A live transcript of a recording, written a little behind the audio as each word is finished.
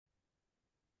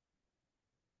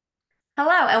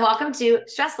Hello and welcome to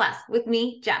Stress Less with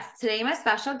me, Jess. Today, my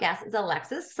special guest is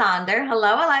Alexis Sonder.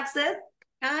 Hello, Alexis.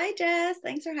 Hi, Jess.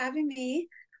 Thanks for having me.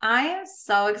 I am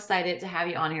so excited to have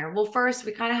you on here. Well, first,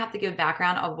 we kind of have to give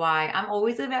background of why I'm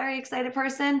always a very excited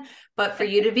person, but for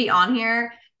you to be on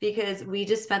here because we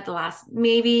just spent the last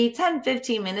maybe 10,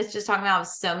 15 minutes just talking about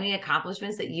so many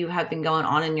accomplishments that you have been going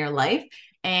on in your life.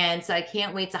 And so I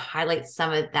can't wait to highlight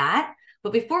some of that.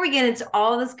 But before we get into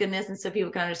all this goodness and so people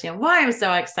can understand why I'm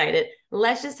so excited,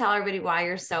 let's just tell everybody why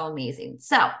you're so amazing.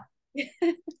 So,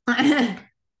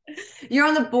 you're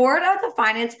on the board of the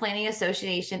Finance Planning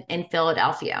Association in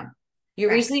Philadelphia. You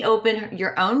Correct. recently opened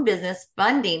your own business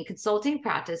funding consulting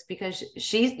practice because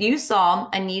you saw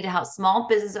a need to help small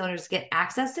business owners get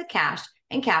access to cash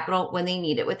and capital when they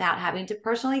need it without having to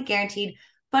personally guaranteed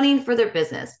funding for their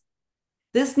business.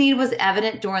 This need was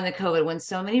evident during the COVID when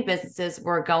so many businesses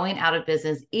were going out of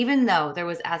business, even though there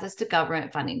was access to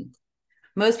government funding.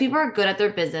 Most people are good at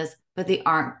their business, but they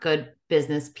aren't good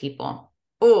business people.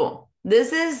 Oh,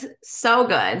 this is so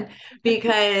good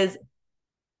because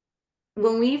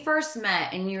when we first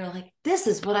met and you're like, this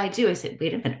is what I do, I said,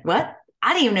 wait a minute, what?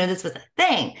 I didn't even know this was a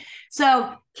thing.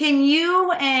 So, can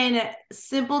you, in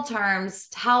simple terms,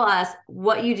 tell us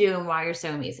what you do and why you're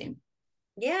so amazing?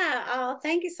 Yeah. Oh,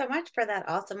 thank you so much for that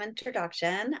awesome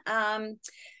introduction.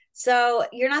 So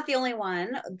you're not the only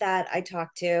one that I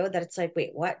talk to that it's like,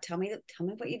 wait, what? Tell me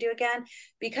what you do again,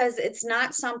 because it's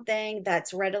not something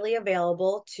that's readily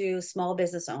available to small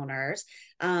business owners.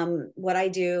 What I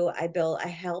do, I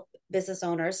help business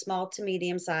owners, small to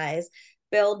medium size,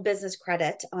 build business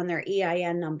credit on their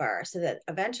EIN number so that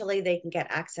eventually they can get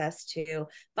access to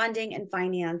funding and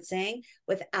financing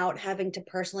without having to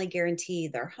personally guarantee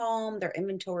their home, their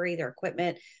inventory, their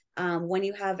equipment. When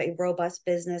you have a robust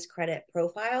business credit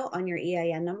profile on your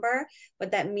EIN number,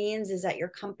 what that means is that your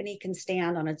company can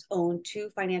stand on its own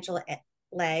two financial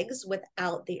legs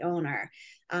without the owner.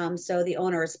 So the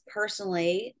owner is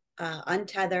personally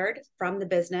untethered from the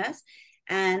business.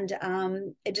 And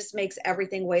it just makes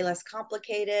everything way less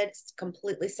complicated. It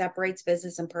completely separates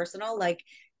business and personal, like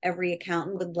every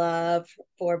accountant would love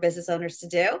for business owners to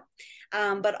do.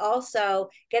 But also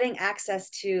getting access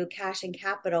to cash and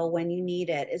capital when you need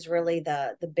it is really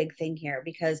the big thing here,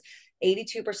 because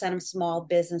 82% of small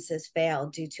businesses fail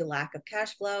due to lack of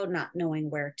cash flow, not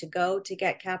knowing where to go to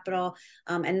get capital,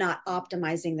 and not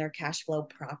optimizing their cash flow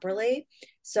properly.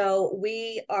 So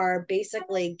we are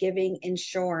basically giving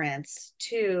insurance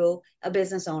to a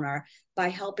business owner by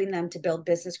helping them to build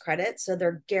business credit so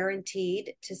they're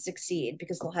guaranteed to succeed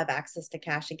because they'll have access to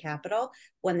cash and capital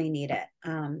when they need it.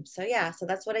 So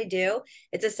that's what I do.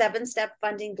 It's a 7-step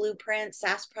funding blueprint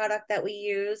SaaS product that we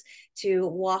use to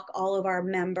walk all of our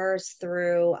members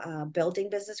through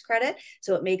building business credit.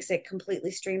 So it makes it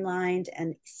completely streamlined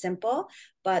and simple.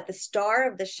 But the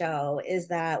star of the show is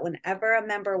that whenever a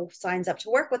member signs up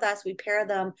to work with us, we pair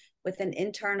them with an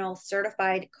internal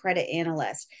certified credit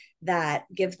analyst that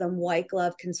gives them white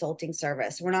glove consulting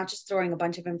service. We're not just throwing a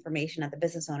bunch of information at the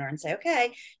business owner and say,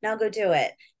 okay, now go do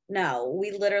it. No,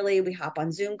 we hop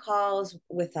on Zoom calls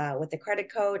with the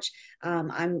credit coach.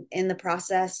 I'm in the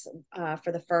process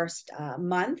for the first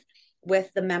month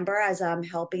with the member as I'm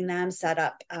helping them set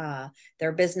up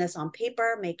their business on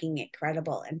paper, making it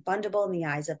credible and fundable in the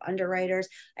eyes of underwriters.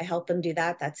 I help them do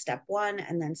that. That's step one.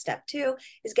 And then step two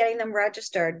is getting them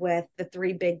registered with the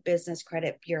 3 big business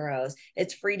credit bureaus.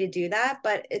 It's free to do that,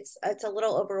 but it's a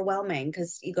little overwhelming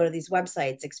because you go to these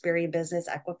websites, Experian Business,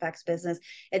 Equifax Business.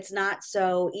 It's not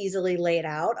so easily laid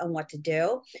out on what to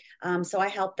do. So I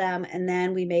help them, and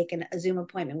then we make a Zoom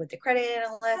appointment with the credit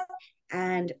analyst,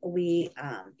 and we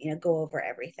go over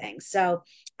everything. So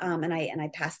and I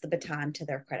pass the baton to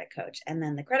their credit coach, and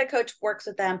then the credit coach works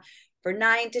with them for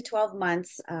 9 to 12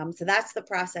 months. So that's the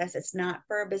process. It's not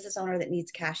for a business owner that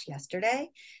needs cash yesterday.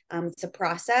 It's a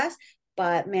process.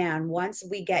 But man, once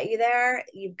we get you there,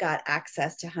 you've got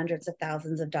access to hundreds of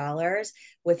thousands of dollars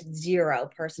with zero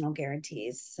personal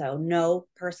guarantees. So no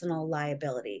personal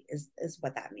liability is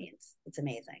what that means. It's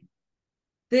amazing.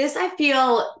 This, I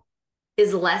feel,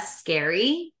 is less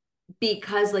scary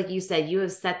because, like you said, you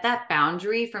have set that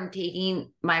boundary from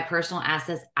taking my personal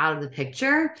assets out of the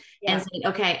picture and Yeah. saying,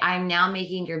 okay, I'm now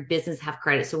making your business have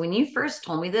credit. So when you first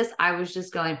told me this, I was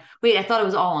just going, wait, I thought it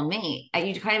was all on me.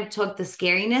 You kind of took the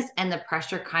scariness and the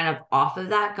pressure kind of off of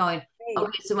that, going, Right.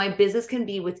 okay, so my business can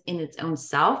be within its own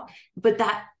self. But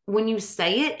that when you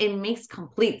say it, it makes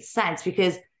complete sense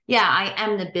because yeah, I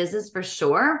am the business for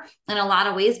sure in a lot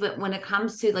of ways. But when it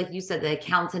comes to, like you said, the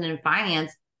accountant and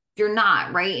finance, you're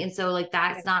not, right? And so, like,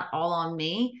 that's not all on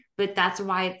me. But that's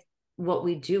why what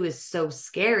we do is so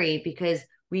scary because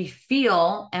we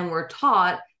feel and we're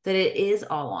taught that it is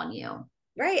all on you.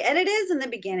 Right. And it is in the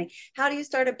beginning. How do you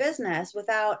start a business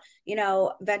without,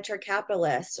 venture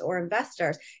capitalists or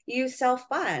investors? You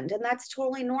self-fund, and that's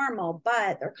totally normal.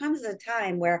 But there comes a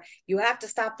time where you have to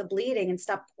stop the bleeding and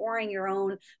stop pouring your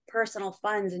own personal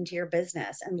funds into your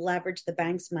business and leverage the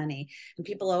bank's money. And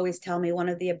people always tell me one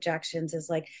of the objections is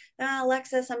like,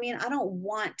 Alexis, I mean, I don't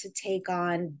want to take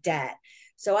on debt.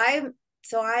 So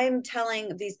I'm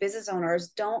telling these business owners,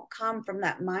 don't come from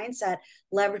that mindset.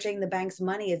 Leveraging the bank's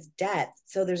money is debt.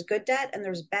 So there's good debt and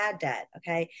there's bad debt.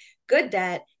 Okay. Good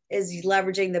debt is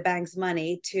leveraging the bank's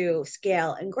money to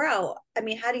scale and grow. I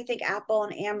mean, how do you think Apple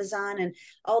and Amazon and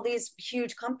all these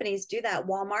huge companies do that?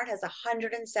 Walmart has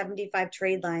 175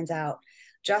 trade lines out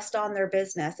just on their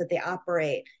business that they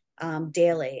operate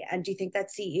daily. And do you think that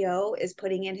CEO is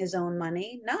putting in his own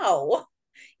money? No.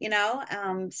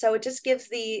 So it just gives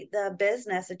the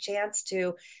business a chance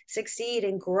to succeed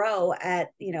and grow at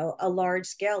a large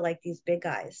scale like these big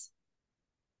guys.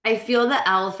 I feel the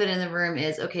elephant in the room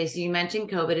is okay. So you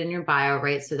mentioned COVID in your bio,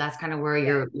 right? So that's kind of where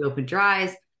you opened your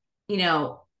eyes.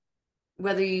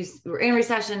 Whether you were in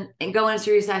recession and go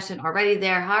into recession already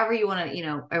there, however you want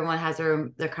to, everyone has their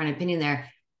kind of opinion there.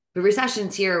 The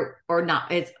recession's here or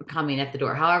not, it's coming at the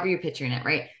door, however you're picturing it,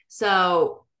 right?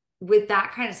 So with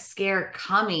that kind of scare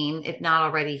coming, if not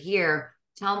already here,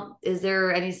 is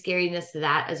there any scariness to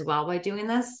that as well by doing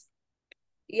this?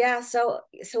 Yeah, so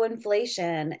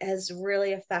inflation has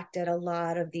really affected a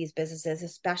lot of these businesses,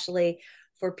 especially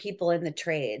for people in the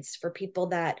trades, for people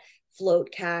that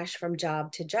float cash from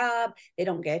job to job. They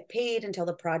don't get paid until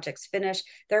the project's finished.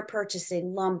 They're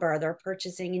purchasing lumber, they're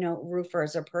purchasing,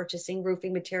 roofers, they're purchasing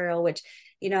roofing material, which,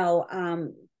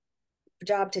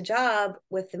 job to job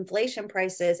with inflation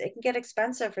prices, it can get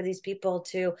expensive for these people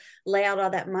to lay out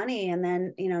all that money and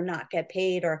then, not get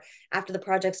paid, or after the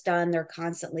project's done, they're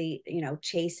constantly,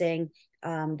 chasing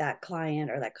that client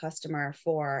or that customer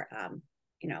for,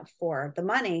 for the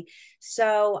money.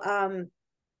 So,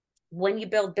 when you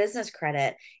build business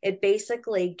credit, it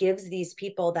basically gives these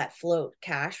people that float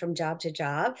cash from job to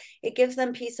job, it gives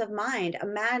them peace of mind.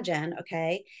 Imagine,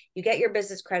 okay, you get your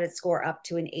business credit score up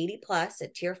to an 80 plus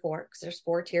at tier 4, because there's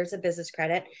 4 tiers of business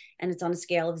credit and it's on a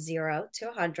scale of 0 to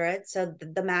 100. So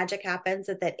the magic happens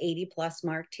at that 80 plus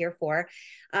mark, tier 4,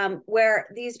 where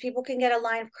these people can get a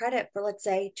line of credit for, let's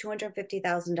say,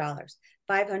 $250,000.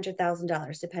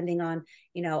 $500,000, depending on,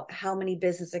 how much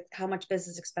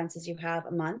business expenses you have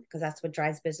a month, because that's what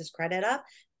drives business credit up.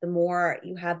 The more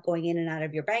you have going in and out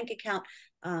of your bank account,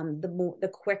 the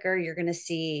quicker you're going to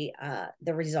see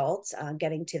the results,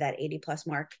 getting to that 80 plus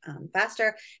mark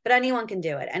faster. But anyone can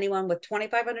do it. Anyone with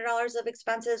 $2,500 of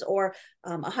expenses or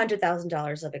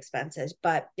 $100,000 of expenses.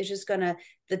 But it's just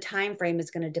the time frame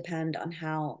is going to depend on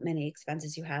how many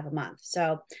expenses you have a month.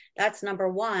 So that's number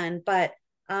one. But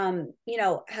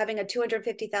having a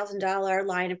 $250,000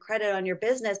 line of credit on your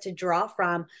business to draw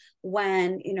from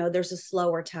when, there's a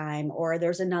slower time or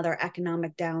there's another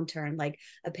economic downturn, like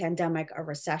a pandemic or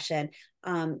recession,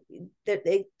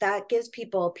 that gives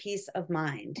people peace of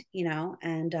mind,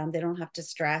 and they don't have to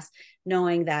stress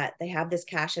knowing that they have this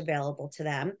cash available to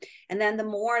them. And then the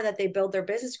more that they build their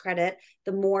business credit,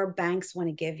 the more banks want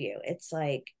to give you. It's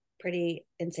like pretty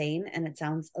insane and it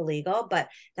sounds illegal, but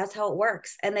that's how it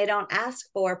works. And they don't ask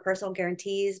for personal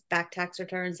guarantees, back tax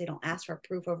returns. They don't ask for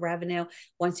proof of revenue.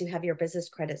 Once you have your business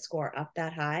credit score up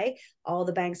that high, all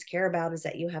the banks care about is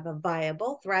that you have a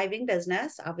viable, thriving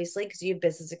business, obviously, because you have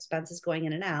business expenses going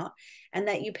in and out, and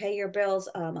that you pay your bills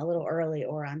a little early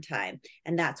or on time.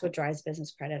 And that's what drives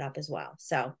business credit up as well.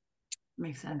 So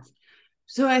makes sense.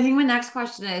 So I think my next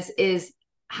question is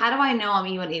how do I know I'm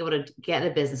even able to get a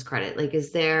business credit? Like,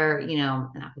 is there, an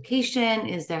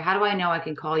application? How do I know I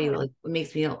can call you? Like, what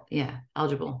makes me,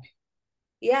 eligible?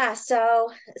 Yeah. So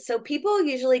people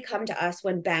usually come to us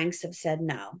when banks have said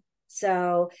no.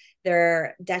 So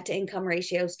their debt to income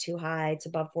ratio is too high. It's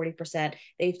above 40%.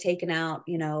 They've taken out,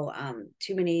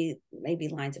 too many maybe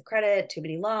lines of credit, too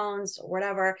many loans or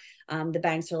whatever. The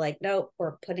banks are like, nope,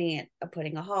 we're putting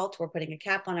a halt. We're putting a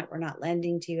cap on it. We're not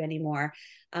lending to you anymore.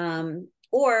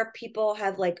 Or people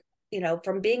have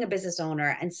from being a business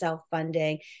owner and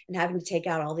self-funding and having to take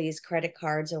out all these credit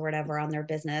cards or whatever on their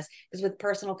business. Because with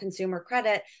personal consumer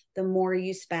credit, the more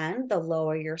you spend, the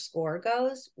lower your score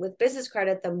goes. With business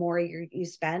credit, the more you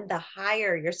spend, the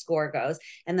higher your score goes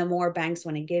and the more banks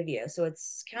want to give you. So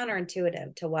it's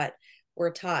counterintuitive to what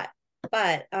we're taught.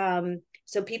 But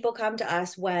so people come to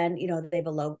us when, you know, they have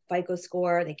a low FICO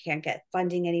score, they can't get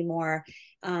funding anymore.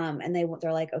 And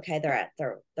they're like, okay, they're at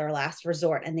their last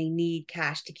resort and they need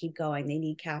cash to keep going. They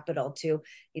need capital to,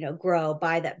 you know, grow,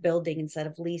 buy that building instead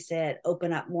of lease it,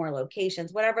 open up more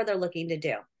locations, whatever they're looking to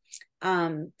do.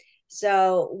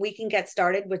 So we can get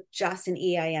started with just an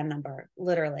EIN number,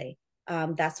 literally.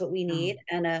 That's what we need.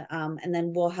 And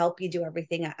then we'll help you do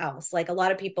everything else. Like a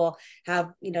lot of people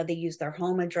have, you know, they use their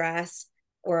home address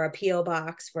or a PO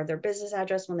box for their business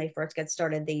address when they first get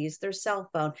started. They use their cell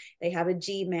phone. They have a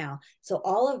Gmail. So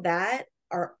all of that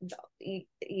are,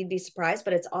 you'd be surprised,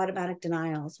 but it's automatic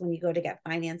denials when you go to get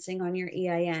financing on your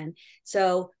EIN.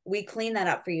 So we clean that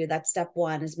up for you. That's step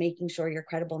one, is making sure you're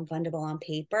credible and fundable on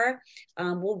paper.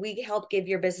 Well, we help give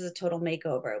your business a total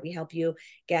makeover. We help you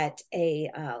get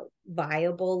a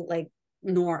viable, like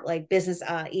business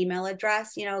email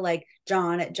address, you know, like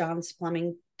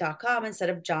john@johnsplumbing.com instead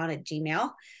of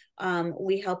john@gmail.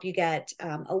 We help you get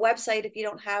a website if you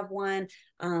don't have one.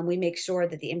 We make sure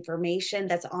that the information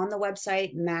that's on the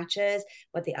website matches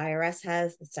what the IRS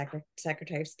has, the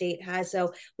Secretary of State has.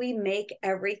 So we make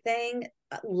everything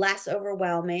less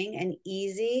overwhelming and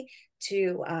easy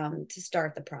to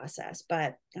start the process.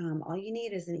 But all you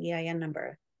need is an EIN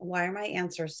number. Why are my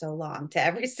answers so long to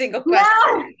every single question?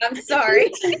 No! I'm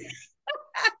sorry.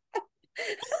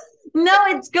 No,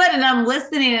 it's good. And I'm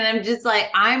listening and I'm just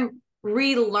like, I'm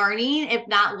relearning, if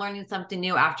not learning something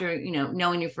new after, you know,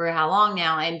 knowing you for how long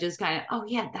now, and just kind of, oh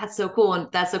yeah, that's so cool. And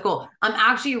that's so cool. I'm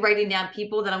actually writing down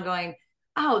people that I'm going,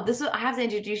 oh, I have to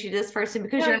introduce you to this person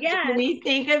because you're making me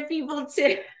think of people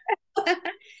too.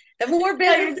 The more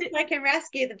businesses I can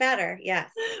rescue, the better. Yes.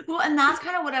 Well, and that's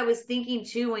kind of what I was thinking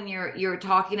too when you're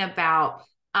talking about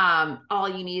all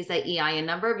you need is that EIN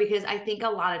number, because I think a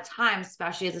lot of times,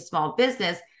 especially as a small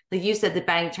business, like you said, the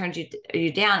bank turns you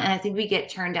down. And I think we get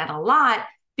turned down a lot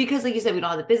because, like you said, we don't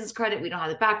have the business credit, we don't have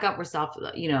the backup, we're self,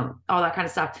 you know, all that kind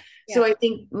of stuff. Yeah. So I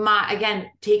think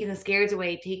again, taking the scares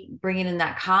away, bringing in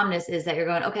that calmness is that you're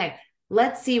going, okay,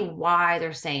 let's see why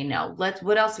they're saying no.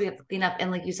 What else do we have to clean up?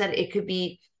 And like you said, it could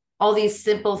be all these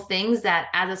simple things that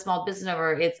as a small business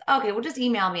owner, it's okay, well, just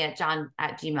email me at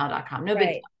john@gmail.com. No big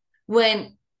deal.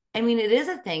 When, I mean, it is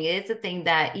a thing. It's a thing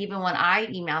that even when I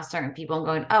email certain people, I'm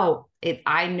going, oh,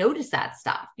 I notice that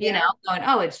stuff, you know, going,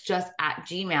 oh, it's just at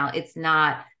Gmail. It's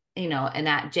not, you know, and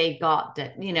at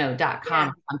jgalt.com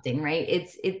or something, right?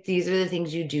 It's these are the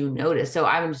things you do notice. So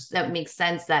that makes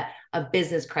sense that a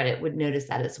business credit would notice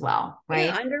that as well, right?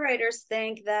 Yeah, underwriters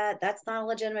think that that's not a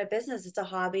legitimate business. It's a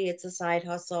hobby. It's a side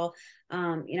hustle.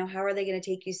 You know, how are they going to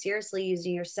take you seriously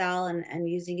using your cell and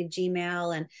using a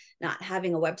Gmail and not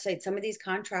having a website? Some of these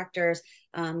contractors,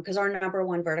 because our number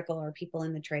one vertical are people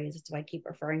in the trades. That's why I keep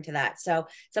referring to that. So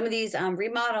some of these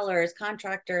remodelers,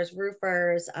 contractors,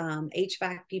 roofers,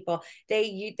 HVAC people,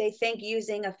 they think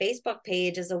using a Facebook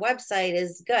page as a website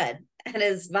is good and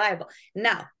is viable.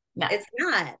 No, it's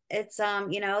not. It's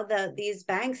you know, these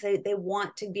banks, they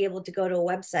want to be able to go to a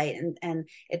website and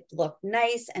it look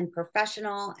nice and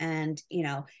professional, and you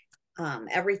know,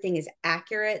 everything is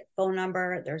accurate. Phone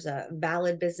number, there's a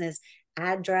valid business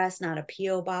address, not a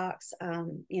PO box.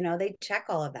 You know, they check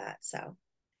all of that. So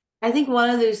I think one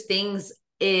of those things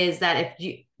is that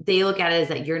if they look at it as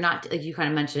that you're not, like you kind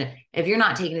of mentioned it, if you're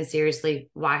not taking it seriously,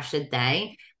 why should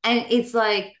they? And it's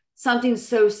like something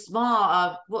so small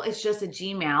of, well, it's just a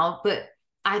Gmail, but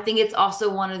I think it's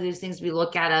also one of those things we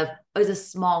look at of as a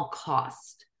small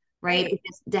cost, right?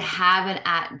 Because to have it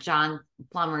at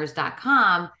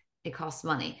johnplumbers.com, it costs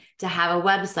money. To have a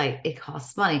website, it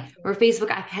costs money. Or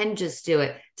Facebook, I can just do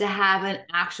it. To have an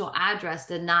actual address,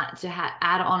 to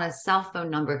add on a cell phone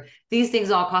number, these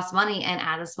things all cost money. And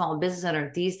as a small business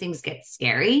owner, these things get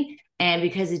scary. And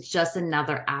because it's just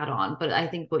another add-on. But I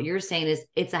think what you're saying is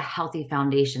it's a healthy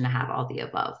foundation to have all the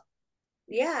above.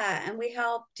 Yeah, and we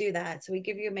help do that. So we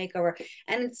give you a makeover,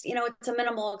 and it's, you know, it's a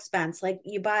minimal expense. Like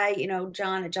you buy, you know,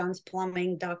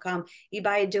 john@johnsplumbing.com, you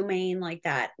buy a domain like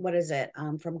that. What is it?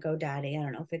 From GoDaddy, I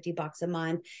don't know, $50 a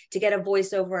month to get a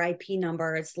voice over IP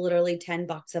number. It's literally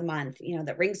 $10 a month, you know,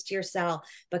 that rings to your cell,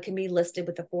 but can be listed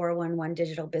with the 411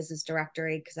 digital business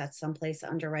directory, because that's someplace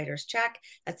underwriters check.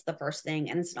 That's the first thing.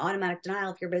 And it's an automatic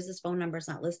denial if your business phone number is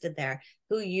not listed there.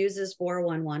 Who uses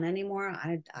 411 anymore?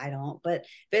 I don't, but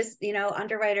this, you know,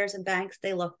 underwriters and banks,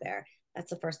 they look there. That's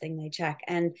the first thing they check.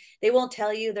 And they won't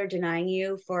tell you they're denying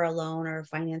you for a loan or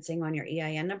financing on your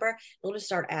EIN number. They'll just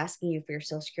start asking you for your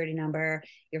social security number,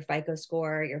 your FICO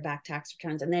score, your back tax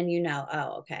returns. And then, you know,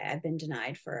 oh, okay, I've been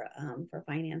denied for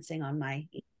financing on my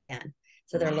EIN.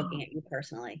 So they're looking at you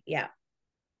personally. Yeah.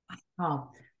 Oh,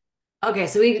 Okay,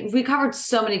 so we covered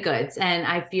so many goods, and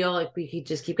I feel like we could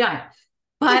just keep going.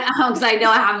 But because I know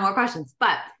I have more questions.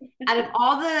 But out of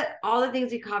all the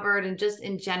things we covered, and just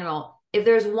in general, if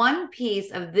there's one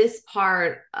piece of this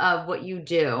part of what you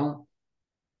do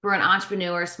for an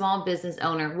entrepreneur, small business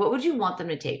owner, what would you want them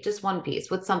to take? Just one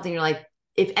piece. What's something you're like,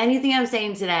 if anything I'm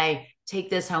saying today, take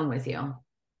this home with you?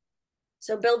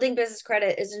 So building business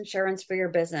credit is insurance for your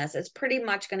business. It's pretty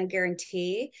much going to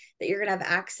guarantee that you're going to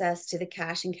have access to the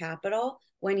cash and capital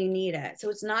when you need it. So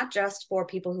it's not just for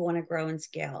people who want to grow and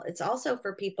scale. It's also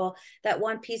for people that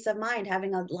want peace of mind,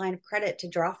 having a line of credit to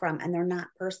draw from, and they're not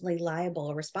personally liable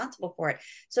or responsible for it.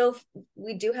 So if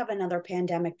we do have another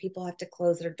pandemic, people have to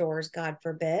close their doors, God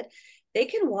forbid. They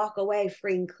can walk away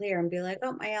free and clear and be like,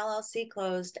 oh, my LLC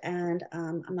closed and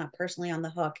I'm not personally on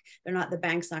the hook. The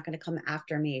bank's not going to come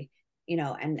after me,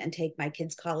 and take my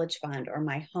kids' college fund or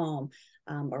my home,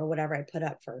 or whatever I put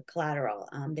up for collateral.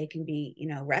 They can be,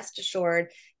 rest assured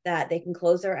that they can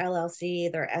close their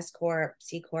LLC, their S corp,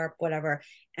 C corp, whatever,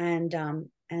 and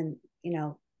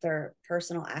their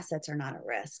personal assets are not at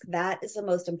risk. That is the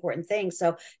most important thing.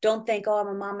 So don't think, oh, I'm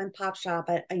a mom and pop shop.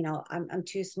 I'm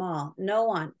too small. No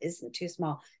one isn't too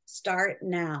small. Start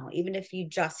now, even if you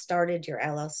just started your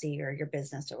LLC or your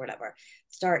business or whatever.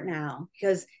 Start now,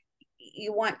 because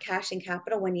you want cash and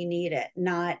capital when you need it,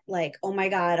 not like, oh my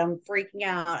God, I'm freaking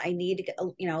out. I need to get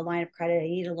a line of credit. I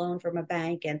need a loan from a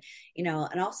bank, and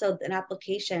also an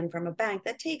application from a bank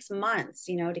that takes months,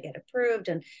 to get approved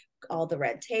and all the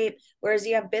red tape. Whereas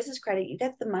you have business credit, you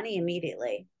get the money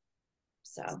immediately.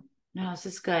 So No, this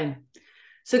is good.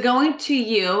 So going to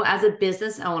you as a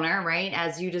business owner, right?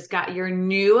 As you just got your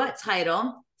new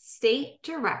title, State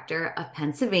Director of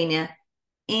Pennsylvania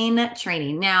in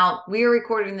Training. Now, we are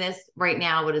recording this right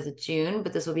now. What is it, June?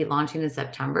 But this will be launching in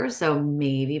September. So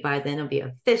maybe by then it'll be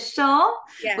official,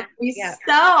 which will be so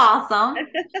awesome.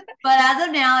 But as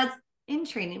of now, it's in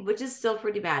training, which is still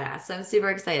pretty badass. So I'm super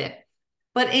excited.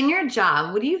 But in your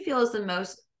job, what do you feel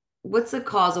is what's the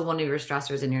cause of one of your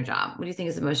stressors in your job? What do you think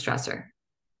is the most stressor?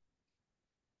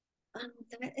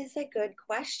 That is a good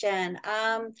question.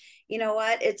 You know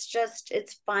what?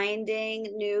 It's finding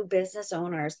new business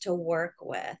owners to work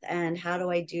with. And how do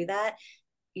I do that?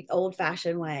 Old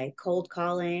fashioned way, cold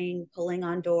calling, pulling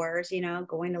on doors,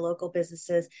 going to local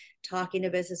businesses, talking to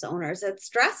business owners. It's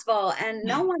stressful and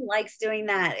no one likes doing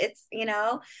that.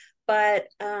 But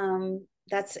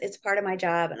it's part of my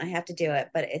job and I have to do it,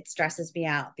 but it stresses me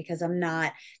out because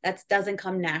that doesn't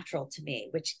come natural to me,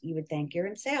 which you would think you're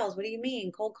in sales. What do you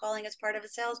mean? Cold calling is part of a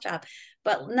sales job,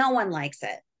 but no one likes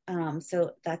it.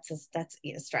 So that's a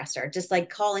stressor, just like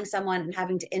calling someone and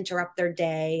having to interrupt their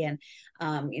day, and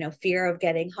fear of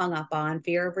getting hung up on,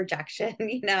 fear of rejection,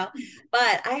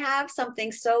 but I have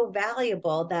something so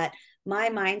valuable that my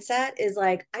mindset is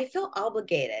like, I feel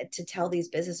obligated to tell these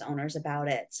business owners about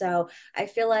it. So I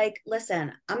feel like,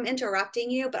 listen, I'm interrupting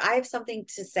you, but I have something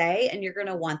to say and you're going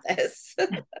to want this.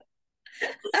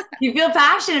 You feel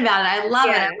passionate about it. I love it.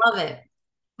 Yeah. I love it.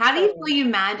 How do you feel you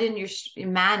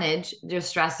manage your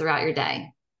stress throughout your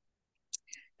day?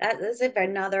 That is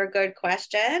another good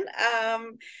question.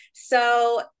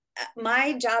 So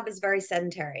my job is very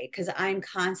sedentary because I'm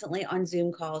constantly on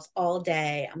Zoom calls all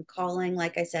day. I'm calling,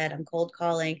 like I said, I'm cold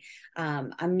calling.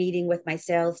 I'm meeting with my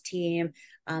sales team.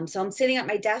 So I'm sitting at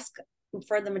my desk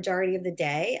for the majority of the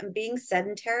day. And being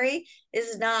sedentary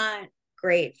is not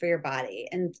great for your body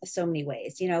in so many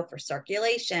ways, for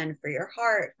circulation, for your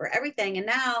heart, for everything. And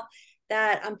now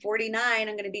that I'm 49, I'm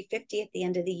going to be 50 at the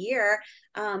end of the year.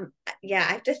 I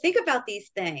have to think about these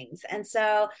things. And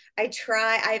so I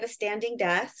have a standing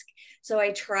desk. So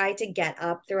I try to get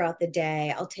up throughout the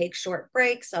day. I'll take short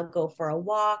breaks. I'll go for a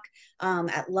walk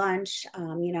at lunch.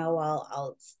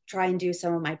 I'll try and do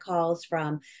some of my calls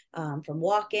from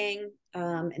walking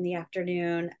in the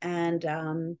afternoon. And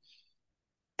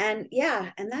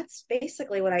that's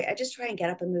basically what I just try and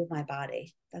get up and move my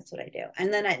body. That's what I do.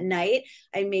 And then at night,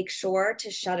 I make sure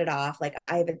to shut it off. Like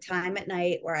I have a time at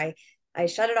night where I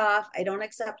shut it off. I don't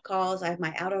accept calls. I have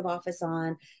my out of office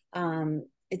on.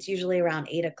 It's usually around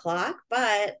 8 o'clock,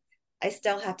 but I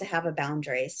still have to have a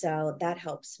boundary. So that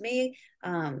helps me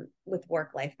with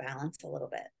work-life balance a little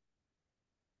bit.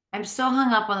 I'm so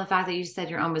hung up on the fact that you said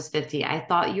you're almost 50. I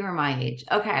thought you were my age.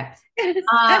 Okay.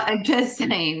 I'm just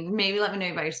saying, maybe let me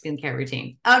know about your skincare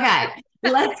routine. Okay.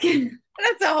 Let's get.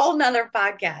 That's a whole nother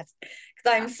podcast because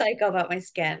I'm psycho about my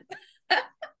skin.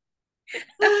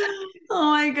 Oh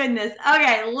my goodness.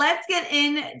 Okay. Let's get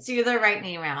into the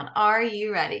lightning round. Are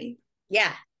you ready?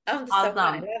 Yeah. Oh, Awesome. So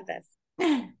fun. I love this.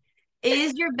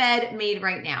 Is your bed made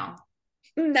right now?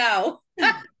 No.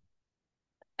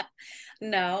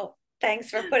 No. Thanks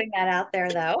for putting that out there,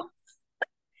 though.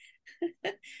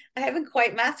 I haven't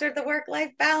quite mastered the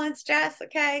work-life balance, Jess.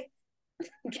 Okay.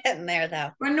 I'm getting there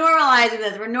though. We're normalizing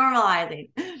this. We're normalizing.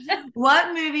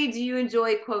 What movie do you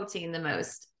enjoy quoting the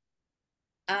most?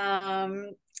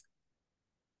 Um,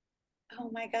 oh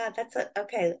my God, that's a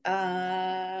okay.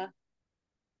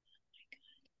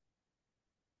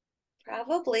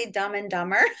 Probably Dumb and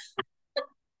Dumber.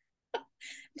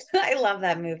 I love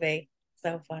that movie.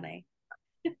 So funny.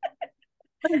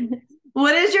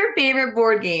 What is your favorite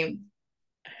board game?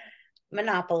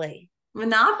 Monopoly.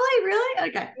 Monopoly, really?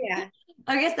 Okay. Yeah.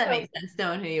 I guess that So makes sense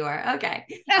knowing who you are. Okay.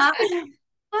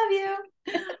 Love you.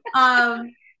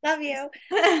 Um, love you.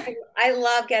 I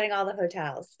love getting all the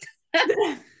hotels.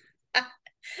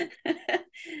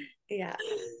 Yeah.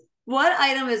 what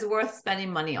item is worth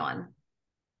spending money on?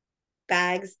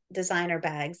 Bags, designer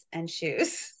bags, and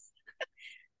shoes.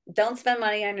 Don't spend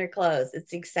money on your clothes.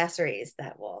 It's the accessories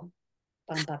that will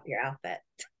bump up your outfit.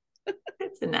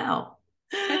 Good to know.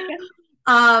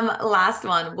 Last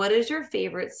one. What is your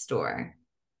favorite store?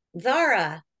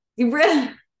 Zara. You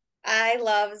really? I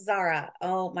love Zara.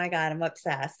 Oh my God, I'm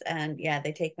obsessed. And yeah,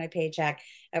 they take my paycheck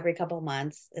every couple of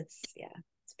months. It's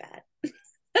bad.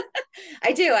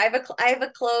 I do. I have a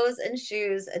clothes and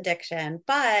shoes addiction,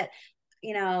 but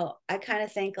I kind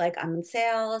of think like I'm in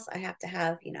sales. I have to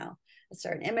have, a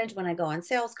certain image when I go on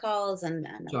sales calls and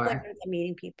Sure. appointments and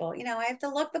meeting people. I have to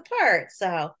look the part.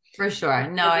 So For sure.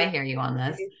 No, I I do, hear you on I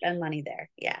this. do spend money there.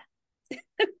 Yeah.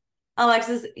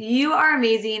 Alexis, you are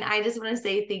amazing. I just want to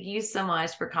say thank you so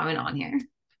much for coming on here.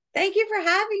 Thank you for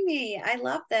having me. I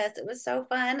love this. It was so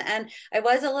fun. And I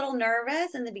was a little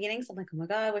nervous in the beginning. So I'm like, oh my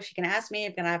God, what's she going to ask me?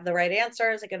 I'm going to have the right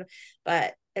answers.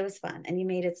 But it was fun. And you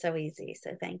made it so easy.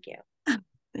 So thank you.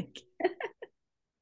 Thank you.